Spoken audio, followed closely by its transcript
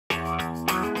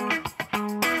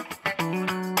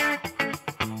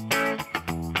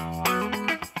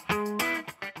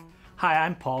Hi,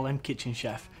 I'm Paul, I'm Kitchen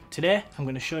Chef. Today I'm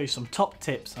going to show you some top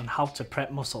tips on how to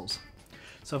prep mussels.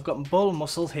 So I've got my bowl of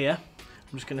mussels here.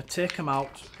 I'm just going to take them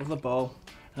out of the bowl,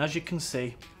 and as you can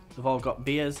see they've all got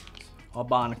beards or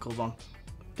barnacles on.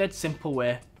 Dead simple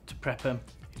way to prep them.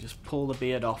 You just pull the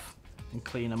beard off and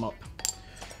clean them up.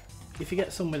 If you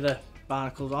get some with the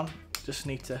barnacles on, just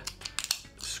need to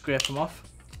scrape them off.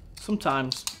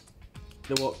 Sometimes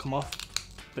they won't come off,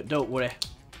 but don't worry,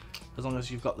 as long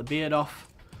as you've got the beard off.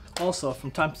 Also, from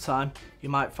time to time, you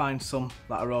might find some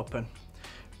that are open.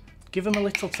 Give them a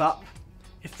little tap.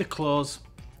 If they close,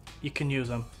 you can use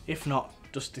them. If not,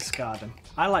 just discard them.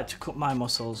 I like to cook my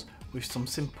mussels with some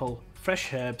simple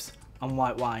fresh herbs and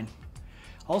white wine.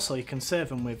 Also, you can serve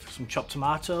them with some chopped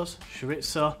tomatoes,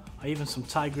 chorizo, or even some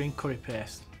Thai green curry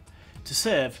paste. To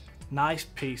serve, nice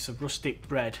piece of rustic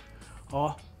bread,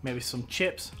 or maybe some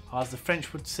chips, or as the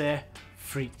French would say,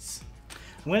 frites.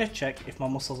 I'm going to check if my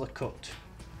mussels are cooked.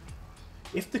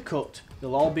 If they're cooked,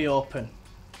 they'll all be open.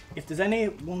 If there's any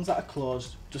ones that are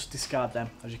closed, just discard them,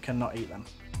 as you cannot eat them.